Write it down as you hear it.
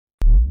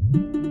Hi,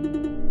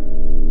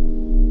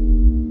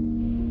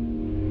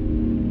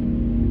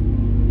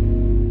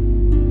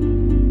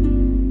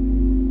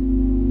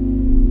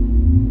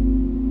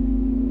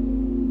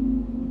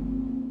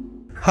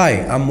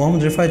 I'm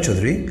Refayet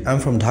Chowdhury. I'm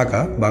from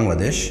Dhaka,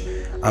 Bangladesh.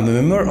 I'm a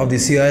member of the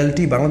CILT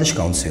Bangladesh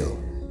Council.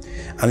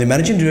 I'm the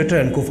managing director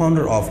and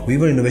co-founder of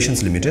Weaver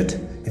Innovations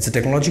Limited. It's a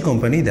technology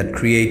company that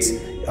creates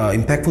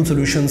impactful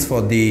solutions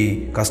for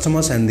the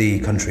customers and the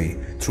country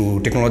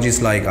through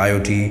technologies like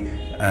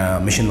IoT,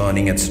 machine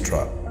learning,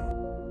 etc.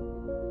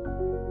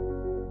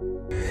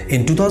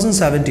 In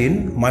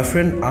 2017, my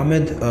friend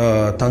Ahmed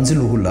Tanzil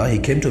Ruhullah, he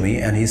came to me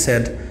and he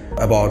said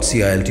about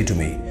CILT to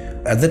me.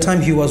 At that time,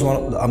 he was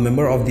a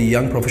member of the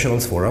Young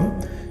Professionals Forum.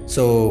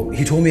 So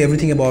he told me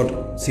everything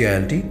about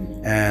CILT.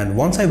 And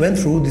once I went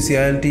through the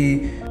CILT,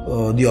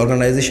 the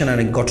organization,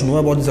 and I got to know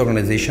about this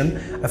organization,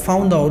 I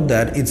found out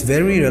that it's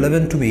very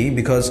relevant to me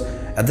because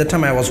at that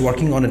time I was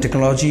working on a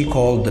technology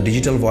called the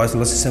Digital Voice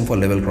Alert System for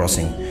Level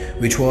Crossing,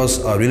 which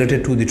was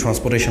related to the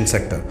transportation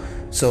sector.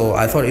 So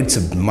I thought it's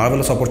a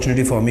marvelous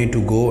opportunity for me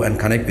to go and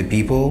connect with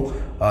people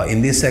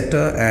in this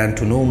sector and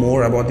to know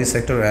more about this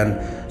sector, and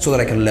so that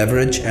I can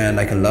leverage and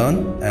I can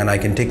learn and I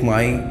can take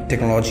my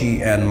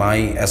technology and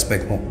my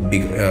aspect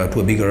to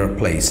a bigger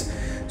place.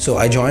 So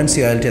I joined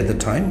CILT at the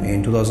time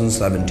in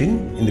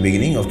 2017, in the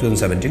beginning of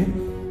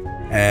 2017,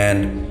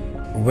 and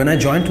when I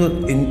joined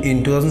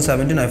in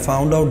 2017, I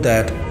found out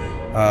that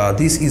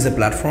this is a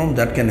platform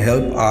that can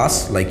help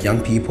us, like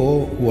young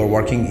people who are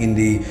working in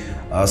the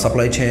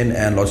supply chain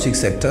and logistics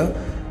sector,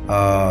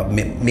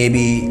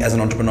 maybe as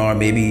an entrepreneur,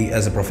 maybe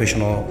as a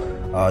professional.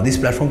 This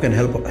platform can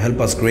help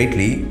us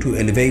greatly to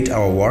elevate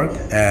our work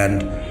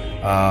and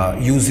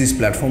use this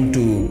platform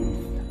to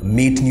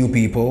meet new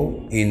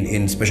people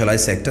in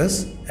specialized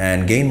sectors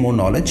and gain more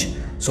knowledge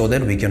so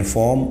that we can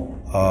form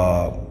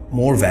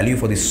more value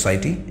for the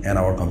society and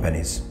our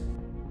companies.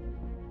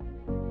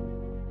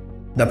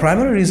 The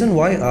primary reason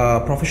why a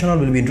professional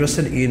will be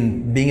interested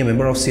in being a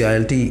member of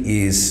CILT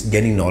is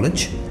gaining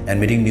knowledge and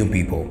meeting new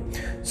people.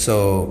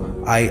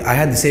 So I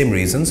had the same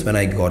reasons when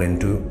I got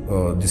into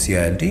the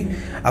CILT.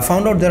 I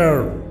found out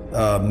there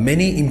are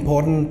many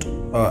important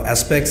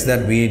aspects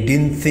that we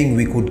didn't think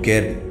we could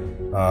get,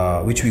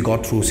 which we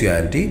got through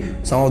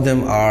CILT. Some of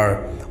them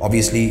are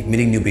obviously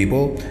meeting new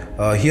people.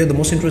 Here the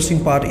most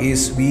interesting part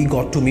is we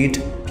got to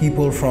meet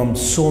people from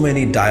so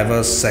many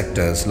diverse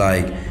sectors,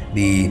 like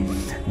the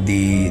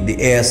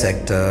air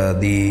sector,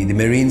 the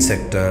marine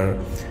sector,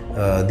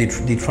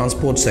 the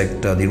transport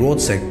sector, the road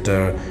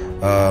sector,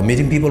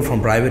 meeting people from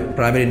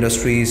private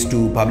industries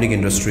to public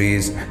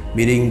industries,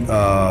 meeting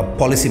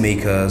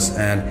policymakers,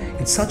 and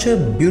it's such a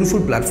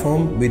beautiful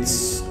platform with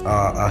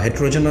a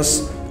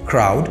heterogeneous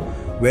crowd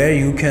where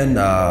you can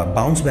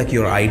bounce back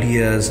your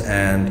ideas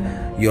and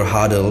your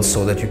hurdles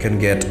so that you can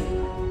get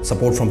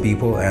support from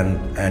people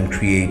and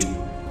create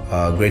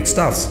great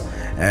stuffs.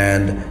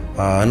 And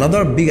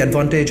another big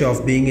advantage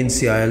of being in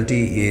CILT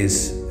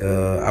is,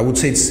 I would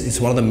say it's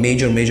one of the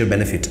major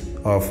benefit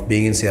of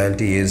being in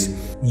CILT is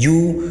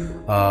you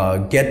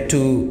get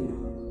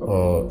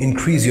to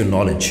increase your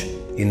knowledge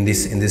in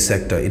this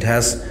sector. It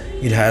has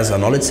a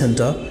knowledge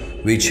center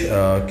which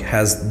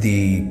has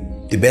the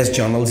best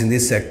journals in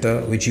this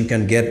sector, which you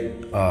can get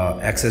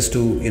access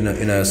to in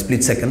a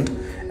split second.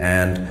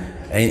 And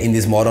in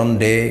this modern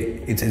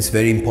day, it's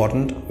very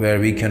important where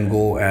we can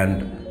go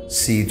and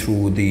see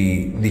through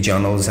the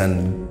journals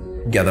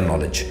and gather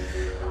knowledge.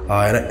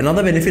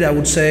 Another benefit I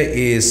would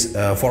say is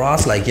for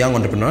us, like young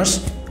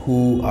entrepreneurs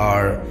who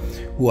are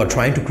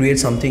trying to create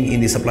something in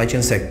the supply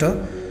chain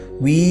sector,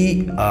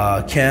 we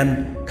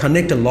can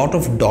connect a lot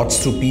of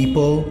dots through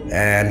people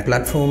and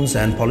platforms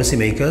and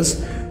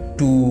policymakers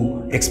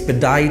to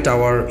expedite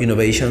our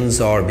innovations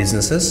or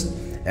businesses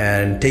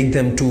and take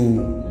them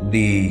to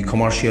the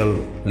commercial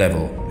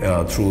level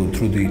through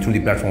the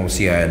platform of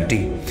CILT.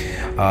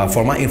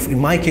 In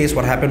my case,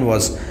 what happened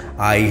was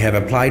I have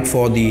applied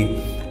for the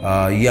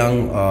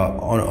Young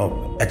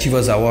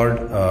Achievers Award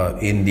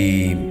in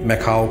the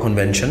Macau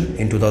convention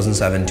in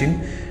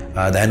 2017,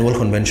 the annual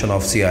convention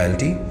of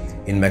CILT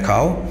in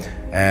Macau,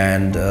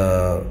 and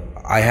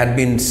I had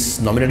been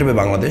nominated by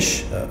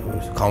Bangladesh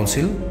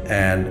Council,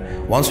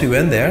 and once we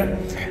went there,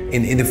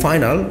 in the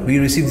final, we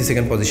received the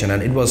second position,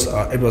 and it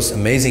was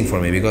amazing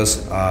for me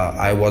because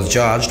I was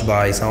judged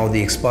by some of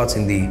the experts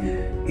in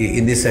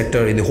this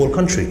sector in the whole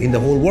country, in the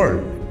whole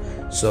world.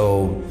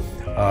 So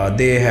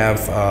they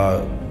have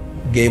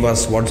gave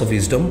us words of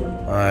wisdom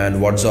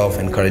and words of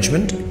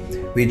encouragement,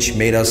 which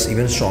made us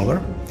even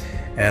stronger.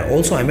 And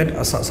also I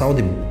met some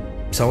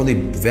of the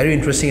very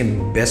interesting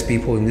and best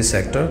people in this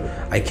sector.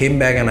 I came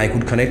back and I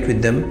could connect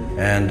with them,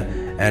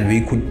 and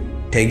we could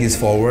take this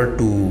forward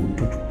to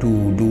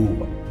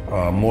do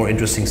more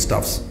interesting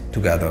stuffs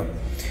together.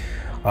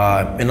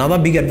 Another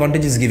big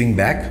advantage is giving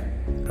back.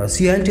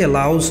 CILT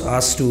allows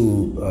us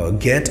to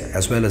get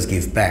as well as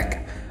give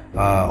back.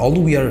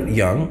 Although we are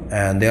young,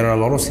 and there are a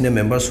lot of senior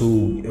members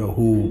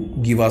who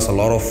give us a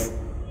lot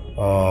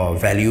of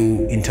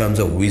value in terms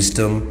of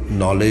wisdom,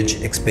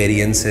 knowledge,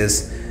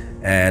 experiences,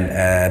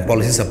 and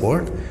policy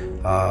support.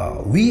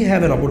 we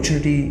have an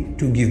opportunity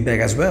to give back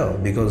as well,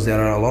 because there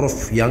are a lot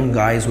of young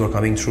guys who are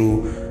coming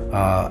through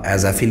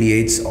as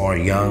affiliates or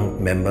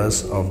young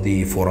members of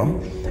the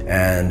forum,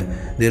 and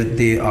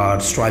they are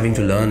striving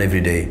to learn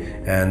every day.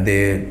 And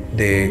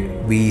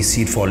we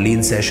sit for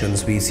lean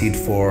sessions, we sit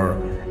for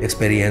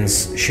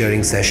experience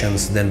sharing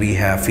sessions, then we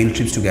have field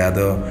trips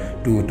together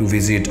to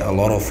visit a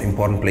lot of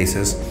important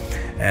places.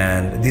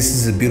 And this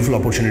is a beautiful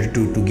opportunity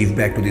to give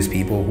back to these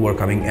people who are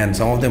coming, and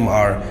some of them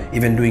are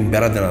even doing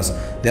better than us.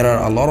 There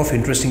are a lot of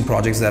interesting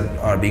projects that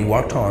are being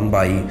worked on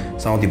by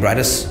some of the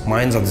brightest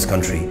minds of this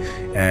country,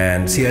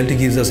 and CILT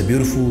gives us a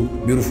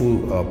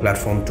beautiful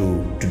platform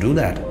to do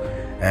that.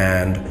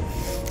 And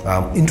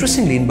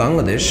interestingly, in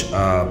Bangladesh,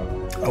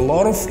 a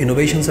lot of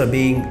innovations are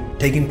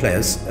taking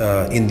place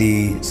in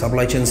the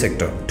supply chain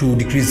sector to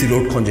decrease the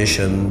road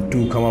congestion,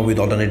 to come up with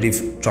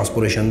alternative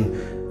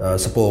transportation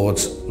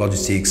supports,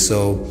 logistics.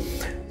 So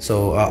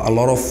a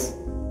lot of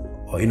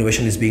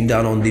innovation is being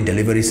done on the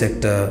delivery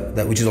sector,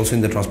 which is also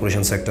in the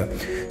transportation sector.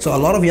 So a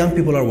lot of young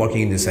people are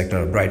working in this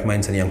sector, bright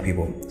minds and young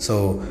people.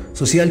 So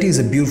CILT is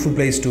a beautiful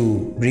place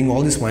to bring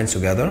all these minds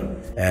together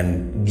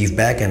and give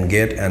back and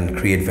get and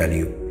create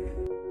value.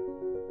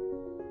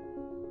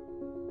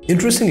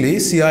 Interestingly,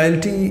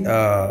 CILT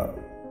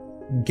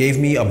gave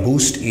me a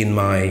boost in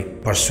my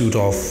pursuit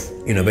of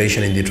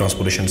innovation in the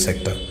transportation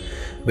sector.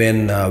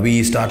 When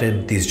we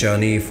started this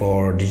journey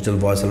for digital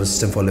voice alert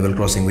system for level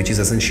crossing, which is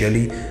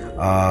essentially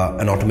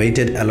an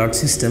automated alert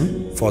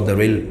system for the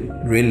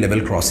rail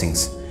level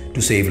crossings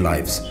to save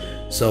lives.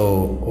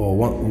 So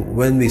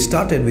when we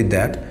started with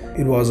that,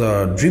 it was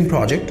a dream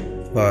project,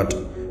 but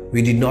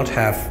we did not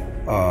have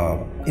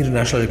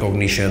international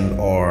recognition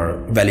or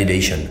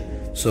validation.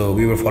 So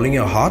we were following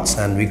our hearts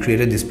and we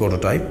created this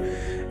prototype.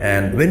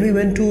 And when we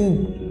went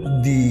to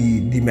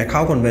the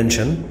Macau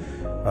convention,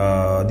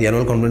 the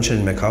annual convention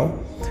in Macau,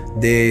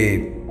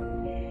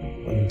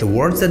 the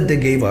words that they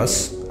gave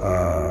us,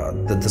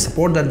 the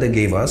support that they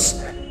gave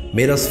us,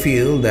 made us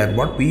feel that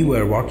what we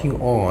were working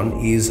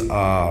on is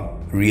a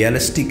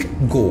realistic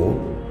goal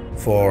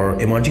for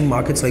emerging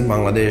markets like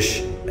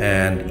Bangladesh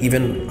and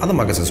even other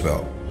markets as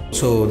well.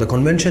 So the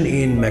convention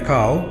in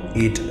Macau,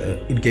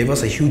 it gave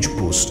us a huge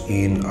boost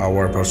in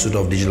our pursuit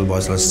of digital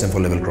voice alert system for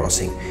level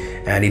crossing,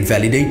 and it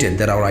validated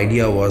that our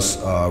idea was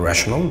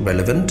rational,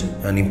 relevant,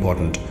 and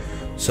important.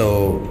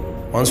 So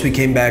once we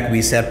came back,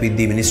 we sat with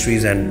the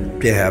ministries,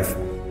 and they have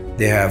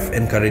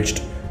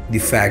encouraged the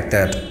fact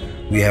that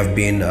we have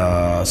been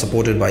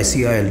supported by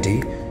CILT,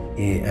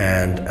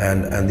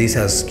 and this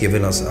has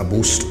given us a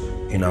boost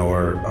in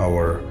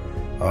our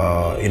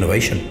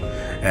innovation.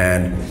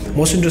 And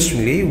most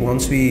interestingly,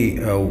 once we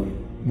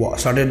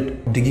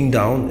started digging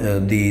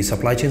down the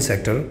supply chain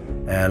sector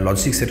and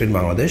logistics sector in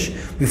Bangladesh,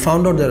 we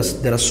found out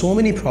there are so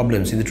many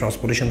problems in the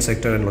transportation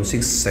sector and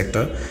logistics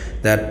sector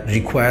that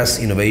requires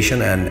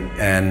innovation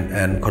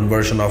and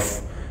conversion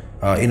of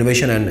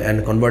innovation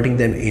and converting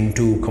them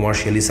into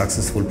commercially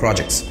successful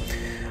projects.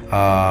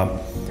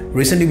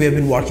 Recently, we have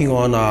been working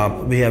on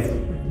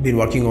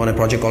a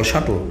project called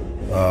Shuttle,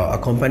 a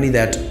company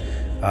that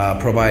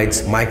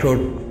provides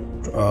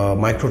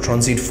micro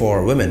transit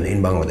for women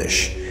in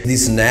Bangladesh.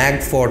 This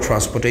nag for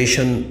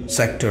transportation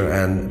sector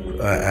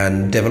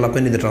and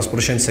development in the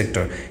transportation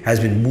sector has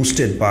been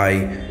boosted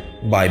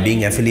by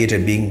being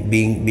affiliated,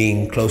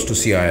 being close to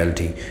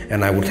CILT,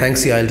 and I would thank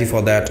CILT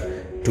for that,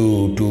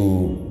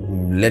 to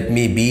let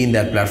me be in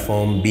that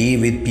platform, be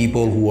with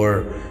people who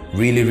are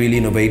really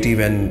innovative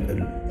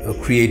and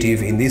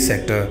creative in this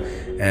sector,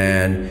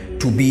 and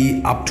to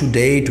be up to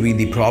date with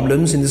the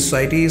problems in the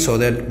society so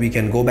that we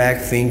can go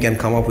back, think, and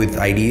come up with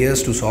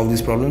ideas to solve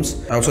these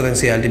problems. I also thank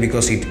CILT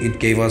because it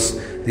gave us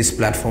this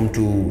platform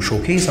to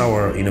showcase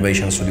our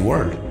innovations to the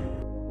world.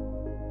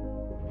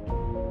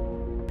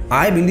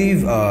 I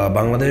believe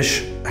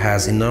Bangladesh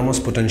has enormous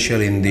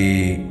potential in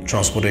the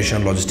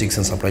transportation, logistics,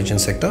 and supply chain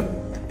sector,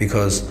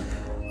 because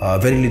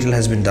very little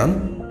has been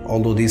done.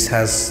 Although this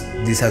has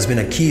been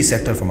a key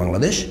sector for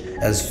Bangladesh,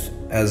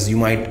 as you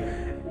might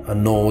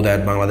know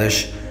that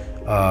Bangladesh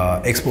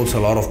exports a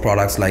lot of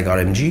products like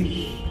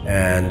RMG,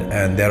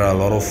 and there are a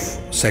lot of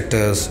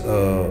sectors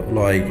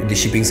like the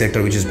shipping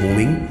sector, which is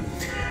booming.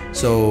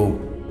 So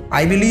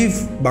I believe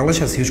Bangladesh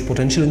has huge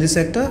potential in this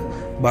sector,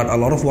 but a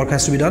lot of work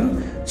has to be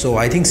done. So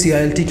I think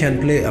CILT can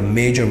play a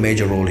major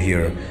role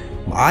here.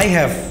 I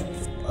have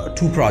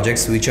two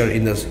projects which are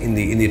in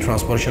the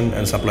transportation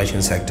and supply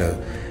chain sector,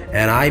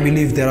 and I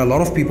believe there are a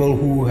lot of people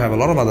who have a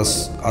lot of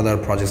other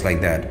projects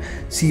like that.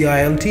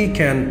 CILT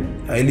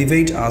can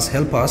elevate us,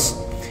 help us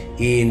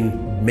in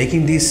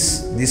making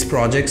these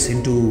projects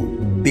into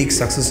big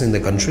success in the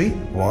country,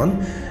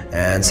 one,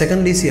 and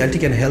secondly, CILT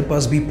can help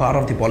us be part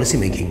of the policy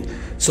making,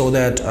 so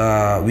that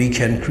we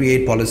can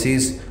create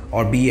policies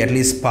or be at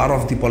least part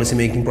of the policy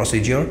making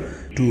procedure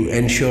to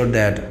ensure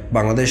that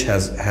Bangladesh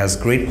has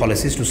great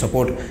policies to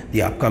support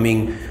the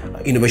upcoming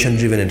innovation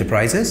driven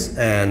enterprises,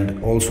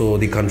 and also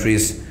the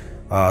country's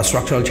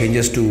structural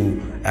changes to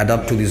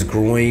adapt to this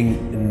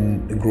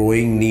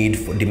growing need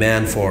for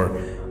demand for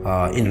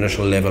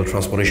international level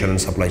transportation and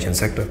supply chain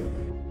sector.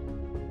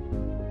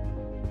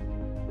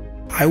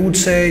 I would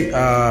say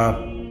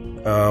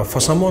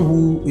for someone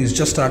who is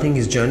just starting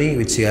his journey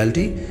with CILT,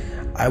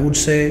 I would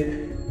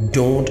say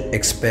don't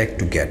expect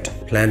to get,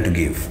 plan to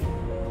give.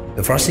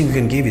 The first thing you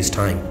can give is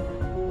time.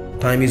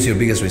 Time is your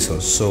biggest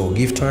resource. So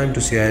give time to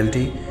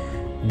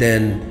CILT,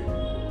 then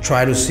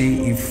try to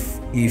see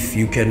if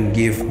you can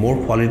give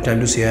more quality time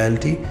to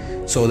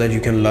CILT so that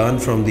you can learn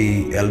from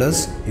the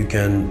elders. You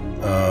can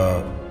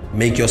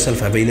make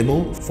yourself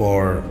available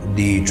for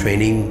the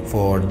training,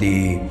 for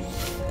the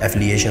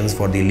affiliations,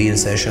 for the lean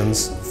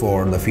sessions,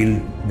 for the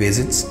field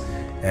visits,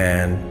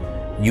 and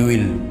you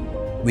will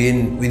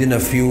within a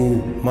few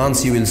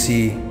months you will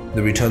see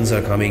the returns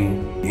are coming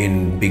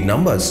in big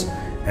numbers,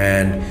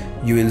 and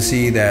you will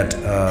see that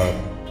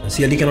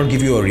CILT cannot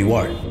give you a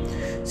reward.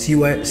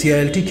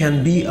 CILT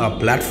can be a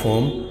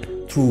platform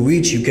through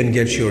which you can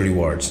get your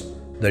rewards,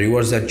 the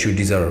rewards that you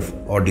deserve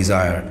or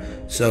desire.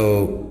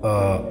 So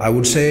I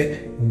would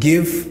say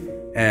give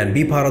and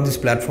be part of this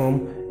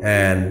platform,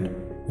 and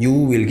you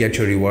will get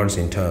your rewards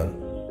in turn.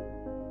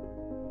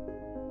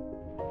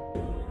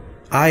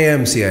 I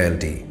am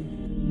CILT.